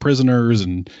releasing prisoners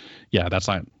and that's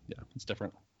not. Yeah, it's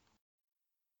different.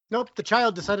 Nope, the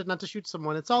child decided not to shoot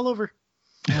someone. It's all over.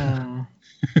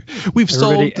 We've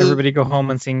solved. Everybody go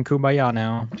home and sing Kumbaya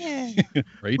now.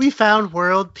 Right? We found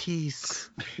world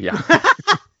peace. Yeah.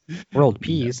 World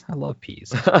peas. I love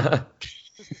peas.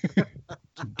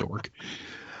 Dork.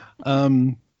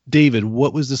 David,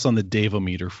 what was this on the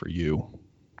Dave-o-meter for you?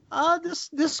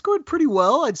 This scored pretty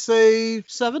well. I'd say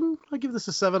 7. I'll give this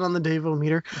a 7 on the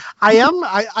Dave-o-meter. I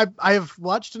have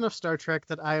watched enough Star Trek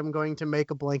that I am going to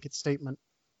make a blanket statement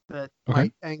that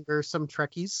might anger some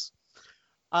Trekkies.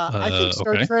 I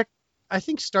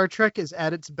think Star Trek is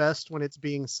at its best when it's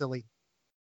being silly.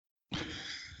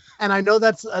 And I know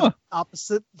that's an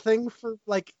opposite thing for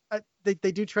they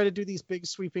do try to do these big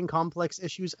sweeping complex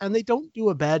issues and they don't do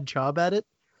a bad job at it.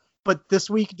 But this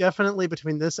week, definitely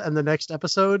between this and the next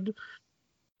episode,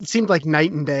 it seemed like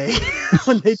night and day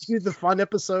when they do the fun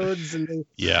episodes. And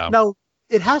now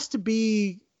it has to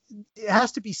be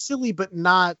silly, but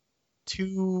not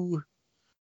too.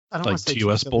 I don't want to say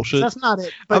TOS bullshit. That's not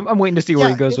it. But I'm waiting to see where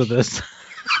he goes with this.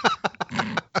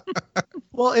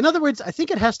 Well, in other words, I think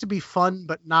it has to be fun,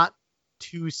 but not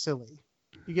too silly.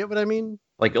 You get what I mean?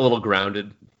 Like a little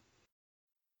grounded.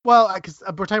 Well, because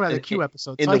we're talking about the Q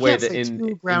episode, in so the I way can't that say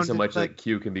too grounded, so much that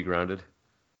Q can be grounded.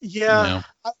 Yeah,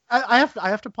 no. I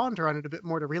have to ponder on it a bit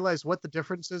more to realize what the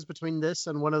difference is between this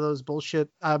and one of those bullshit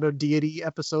deity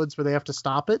episodes where they have to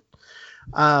stop it.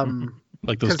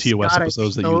 Like those TOS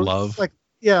episodes that you love.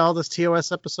 All those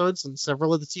TOS episodes and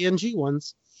several of the TNG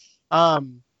ones.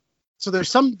 So there's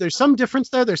some difference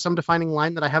there. There's some defining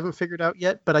line that I haven't figured out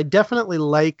yet, but I definitely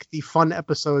like the fun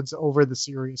episodes over the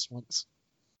serious ones.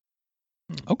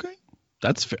 Okay,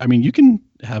 that's fair. I mean, you can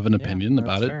have an opinion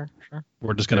about it. Fair. Sure.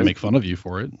 We're just gonna make fun of you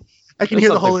for it. I can hear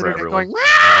the whole internet going.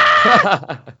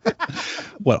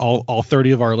 What? All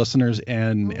 30 of our listeners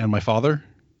and my father.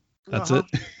 That's it.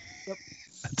 Yep.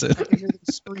 That's it. I can hear them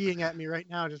screaming at me right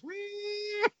now. Just. Oh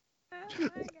my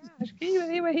gosh! Can you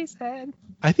believe what he said?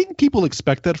 I think people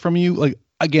expect that from you. Like,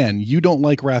 again, you don't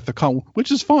like Wrath of Khan,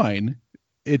 which is fine.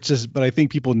 But I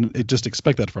think people just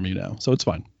expect that from you now, so it's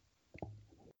fine.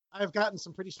 I've gotten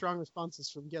some pretty strong responses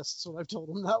from guests when I've told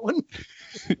them that one.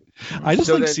 I just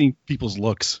like seeing people's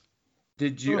looks.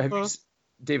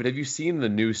 David, have you seen the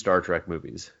new Star Trek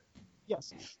movies?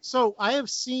 Yes. So I've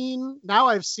seen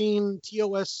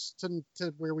TOS to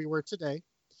where we were today.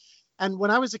 And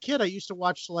when I was a kid, I used to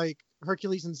watch like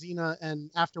Hercules and Xena,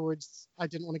 and afterwards I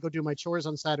didn't want to go do my chores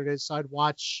on Saturdays, so I'd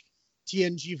watch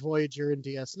TNG, Voyager, and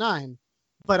DS9.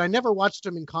 But I never watched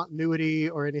them in continuity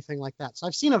or anything like that. So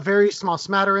I've seen a very small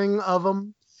smattering of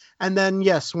them. And then,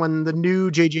 yes, when the new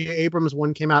J.J. Abrams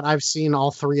one came out, I've seen all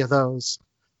 3 of those.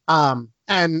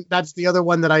 And that's the other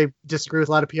one that I disagree with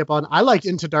a lot of people on. I liked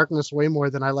Into Darkness way more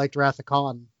than I liked Wrath of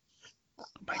Khan.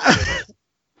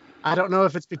 I don't know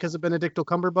if it's because of Benedict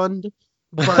Cumberbund,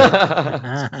 but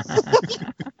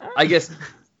I guess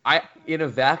in a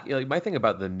vacuum, like my thing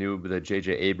about the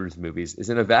J.J. Abrams movies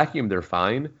is in a vacuum they're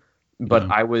fine.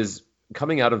 But I was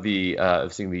coming out of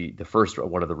of seeing the first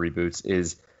one of the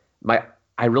reboots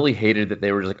I really hated that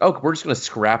they were just like, oh, we're just going to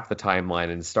scrap the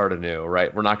timeline and start anew,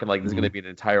 right? We're not going to there's going to be an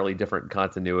entirely different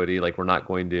continuity. Like we're not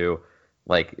going to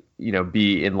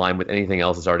be in line with anything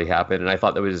else that's already happened. And I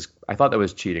thought that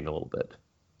was cheating a little bit.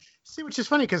 See, which is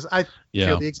funny because I Yeah.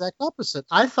 feel the exact opposite.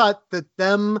 I thought that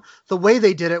the way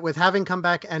they did it with having come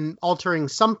back and altering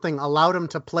something allowed them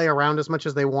to play around as much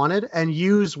as they wanted and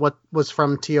use what was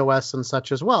from TOS and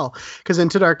such as well. Because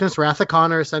Into Darkness, Wrath of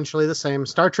Khan are essentially the same.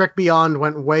 Star Trek Beyond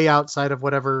went way outside of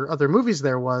whatever other movies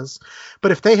there was.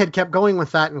 But if they had kept going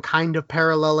with that and kind of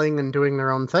paralleling and doing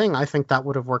their own thing, I think that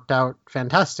would have worked out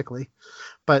fantastically.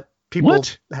 But people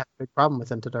What? had a big problem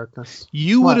with Into Darkness.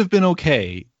 You What? would have been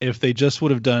okay if they just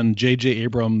would have done J.J.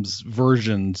 Abrams'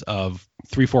 versions of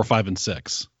 3, 4, 5, and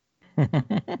 6.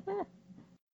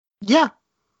 Yeah.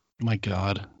 My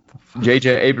God.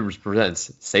 J.J. Abrams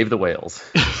presents Save the Whales.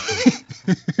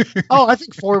 Oh, I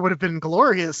think 4 would have been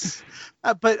glorious.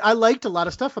 But I liked a lot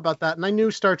of stuff about that. And I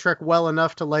knew Star Trek well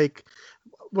enough to like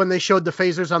when they showed the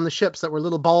phasers on the ships that were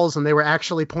little balls and they were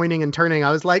actually pointing and turning.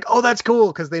 I was like, oh, that's cool.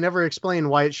 Because they never explain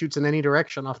why it shoots in any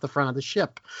direction off the front of the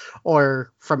ship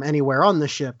or from anywhere on the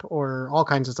ship or all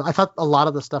kinds of stuff. I thought a lot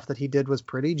of the stuff that he did was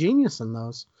pretty genius in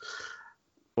those.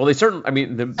 Well, they certainly, I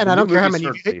mean, And I don't care how many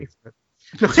you hit me for it.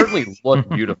 they certainly look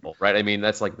beautiful, right? I mean,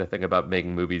 that's like the thing about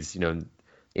making movies,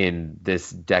 in this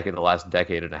decade, the last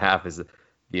decade and a half, is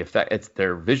the effect.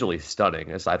 They're visually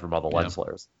stunning, aside from all the lens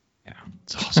flares. Yeah.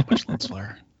 It's all so much lens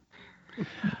flare.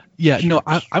 Yeah, no,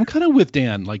 I'm kind of with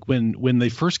Dan. Like when they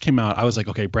first came out, I was like,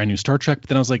 okay, brand new Star Trek. But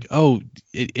then I was like, oh,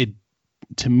 it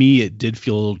to me it did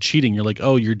feel a little cheating. You're like,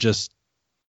 oh, you're just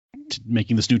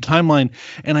making this new timeline,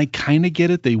 and I kind of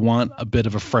get it. They want a bit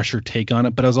of a fresher take on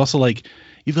it. But I was also like,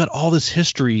 you've got all this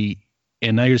history,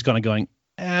 and now you're just kind of going,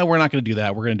 we're not going to do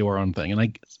that. We're going to do our own thing. And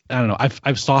I don't know.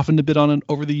 I've softened a bit on it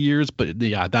over the years, but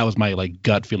yeah, that was my like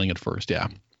gut feeling at first. Yeah,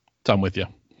 so I'm with you.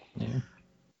 Yeah.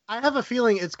 I have a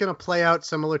feeling it's going to play out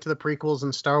similar to the prequels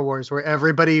in Star Wars, where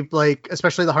everybody, like,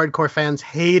 especially the hardcore fans,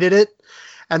 hated it.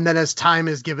 And then as time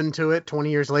is given to it,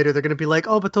 20 years later, they're going to be like,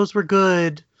 oh, but those were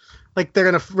good. Like, they're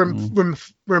going to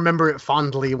remember it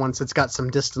fondly once it's got some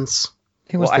distance.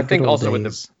 It was Well, I the think good old also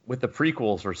days. with the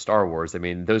prequels for Star Wars, I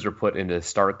mean, those are put into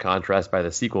stark contrast by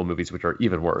the sequel movies, which are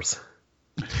even worse.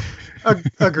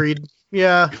 Agreed.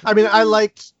 Yeah. I mean, I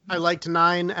liked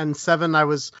 9 and 7. I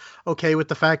was okay with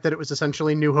the fact that it was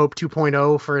essentially New Hope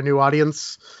 2.0 for a new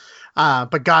audience.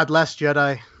 But God, Last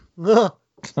Jedi. Ugh.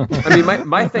 I mean,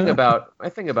 my thing about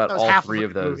was all half three of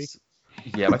of the those,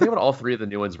 yeah, my thing about all three of the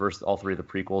new ones versus all three of the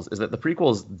prequels is that the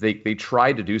prequels they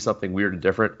tried to do something weird and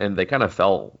different, and they kind of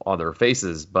fell on their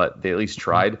faces, but they at least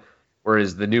tried.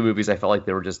 Whereas the new movies, I felt like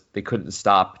they couldn't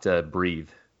stop to breathe.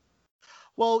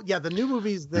 Well, yeah, the new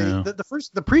movies, the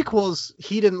prequels,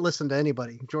 he didn't listen to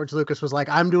anybody. George Lucas was like,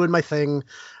 I'm doing my thing,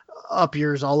 up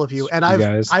yours, all of you. And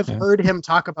I've heard him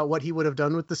talk about what he would have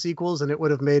done with the sequels, and it would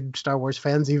have made Star Wars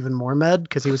fans even more mad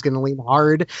because he was going to lean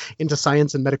hard into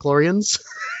science and midichlorians.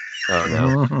 Oh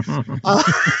no.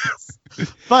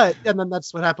 And then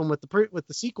that's what happened with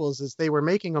the sequels is they were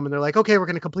making them and they're like, okay, we're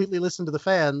going to completely listen to the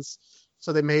fans.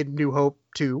 So they made New Hope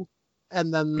 2.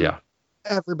 And then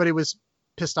everybody was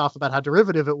pissed off about how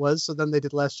derivative it was. So then they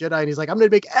did Last Jedi and he's like, I'm going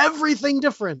to make everything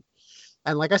different.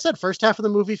 And like I said, first half of the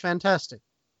movie, fantastic.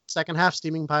 Second half,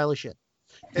 steaming pile of shit.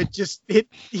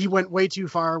 He went way too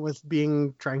far with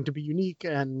trying to be unique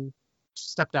and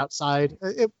stepped outside.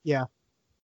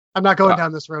 I'm not going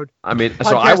down this road. I mean,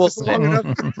 so I will say, I'm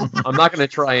not going to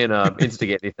try and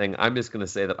instigate anything. I'm just going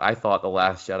to say that I thought The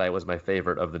Last Jedi was my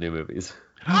favorite of the new movies.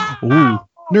 Ooh,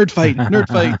 nerd fight.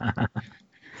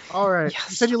 All right.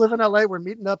 Yes. You said you live in LA. We're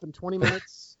meeting up in 20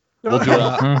 minutes. We'll do it.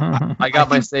 I got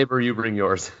my saber. You bring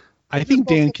yours. I think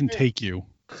Dan can take you.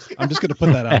 I'm just going to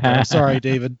put that out there. I'm sorry,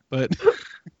 David, but.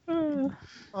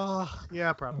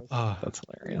 Yeah, probably. That's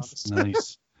hilarious.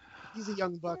 Nice. He's a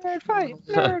young buck. Nerd fight.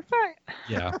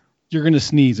 Yeah. You're going to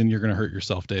sneeze and you're going to hurt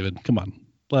yourself, David. Come on.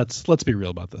 Let's be real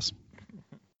about this.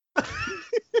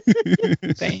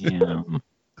 Damn.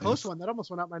 Close one. That almost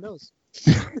went out my nose.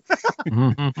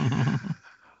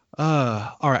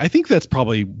 All right. I think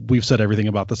we've said everything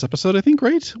about this episode. I think,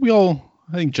 right? I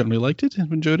think generally liked it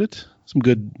and enjoyed it. Some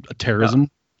good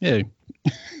terrorism. Yay.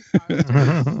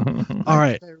 All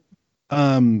right.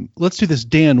 Let's do this.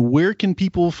 Dan, where can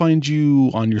people find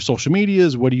you on your social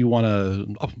medias? What do you want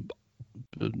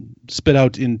to spit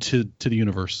out into the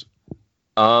universe?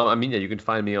 I mean, yeah, you can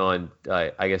find me on,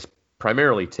 I guess,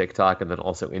 primarily TikTok and then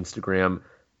also Instagram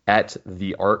at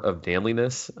The Art of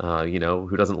Danliness.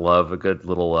 Who doesn't love a good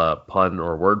little pun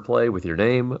or wordplay with your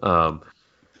name?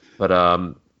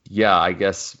 Yeah, I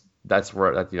guess that's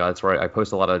where I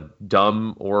post a lot of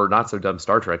dumb or not so dumb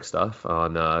Star Trek stuff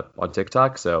on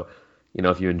TikTok. So,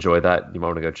 if you enjoy that, you might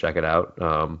want to go check it out.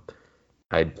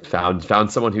 I found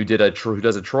someone who does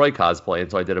a Troy cosplay, and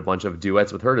so I did a bunch of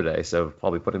duets with her today. So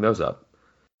I'll be putting those up.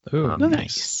 Ooh,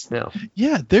 Nice. Yeah.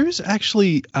 Yeah, there's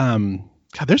actually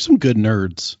God, there's some good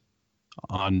nerds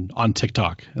on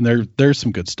TikTok, and there's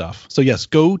some good stuff. So yes,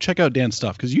 go check out Dan's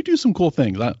stuff because you do some cool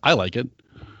things. I like it.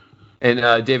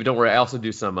 And David, don't worry, I also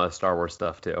do some Star Wars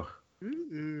stuff too.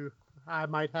 Ooh, I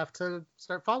might have to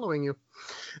start following you.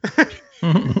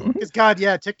 Because God,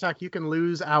 yeah, TikTok, you can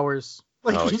lose hours.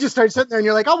 Like you just start sitting there and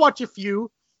you're like, I'll watch a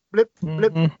few. Blip,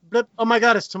 blip, blip. Oh my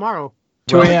God, it's tomorrow.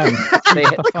 2 a.m.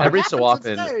 Every so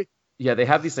often, Today? yeah, they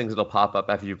have these things that'll pop up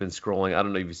after you've been scrolling. I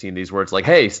don't know if you've seen these where it's like,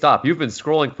 hey, stop, you've been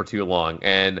scrolling for too long.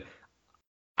 And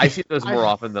I see those more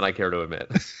often than I care to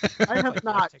admit. I have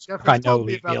not. Jeff I has know, told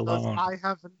me leave me about those. alone. I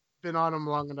haven't been on them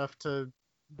long enough to.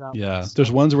 Yeah,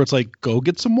 there's ones where it's like, go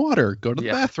get some water, go to the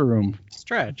Yeah. bathroom,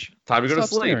 Stretch. Time to go to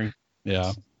stop sleep. staring.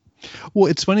 Yeah. Well,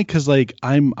 it's funny because like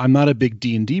I'm not a big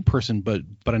D&D person, but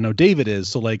I know David is.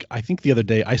 So like I think the other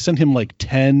day I sent him like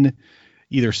 10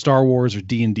 either Star Wars or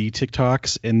D&D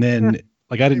TikToks, and then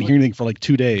like I didn't hear anything for like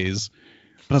 2 days.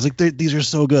 But I was like, these are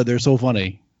so good, they're so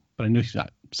funny. But I knew he's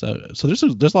not. So there's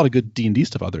a lot of good D&D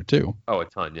stuff out there too. Oh, a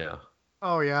ton, yeah.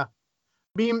 Oh yeah.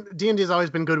 D&D has always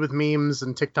been good with memes,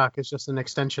 and TikTok is just an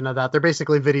extension of that. They're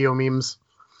basically video memes.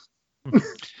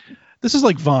 This is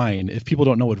like Vine. If people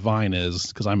don't know what Vine is,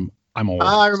 because I'm old.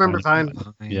 I remember Vine.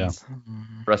 Yeah.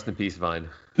 Rest in peace, Vine.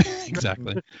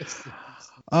 Exactly.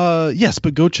 Yes,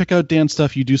 but go check out Dan's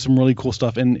stuff. You do some really cool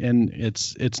stuff, and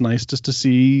it's nice just to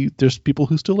see there's people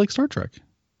who still like Star Trek.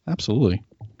 Absolutely.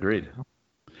 Agreed.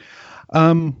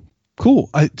 Cool.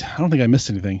 I don't think I missed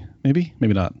anything. Maybe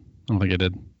not. I don't think I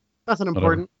did. Nothing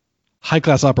important. High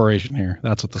class operation here.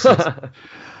 That's what this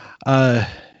is.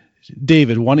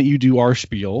 David, why don't you do our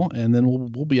spiel, and then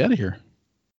we'll be out of here.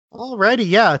 Alrighty,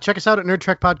 yeah. Check us out at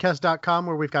nerdtrekpodcast.com,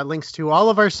 where we've got links to all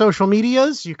of our social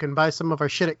medias. You can buy some of our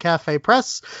shit at Cafe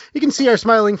Press. You can see our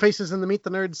smiling faces in the Meet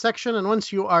the Nerds section. And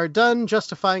once you are done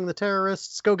justifying the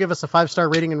terrorists, go give us a 5-star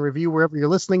rating and review wherever you're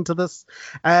listening to this.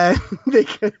 And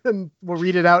we'll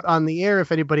read it out on the air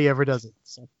if anybody ever does it.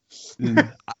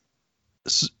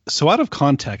 So out of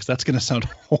context, that's going to sound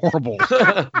horrible.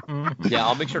 Yeah,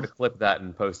 I'll make sure to clip that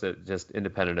and post it just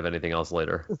independent of anything else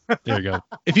later. There you go.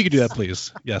 If you could do that,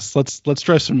 please. Yes, let's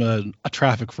drive some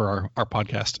traffic for our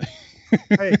podcast.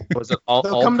 Hey, Was it all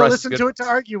they'll come to press listen good? to it to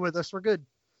argue with us. We're good.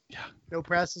 Yeah. No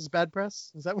press is bad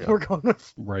press? Is that what we're going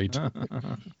with? Right.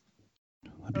 That'd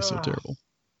be so terrible.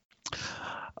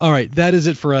 All right, that is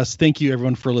it for us. Thank you,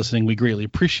 everyone, for listening. We greatly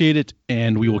appreciate it,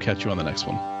 and we will catch you on the next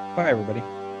one. Bye, everybody.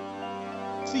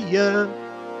 See ya.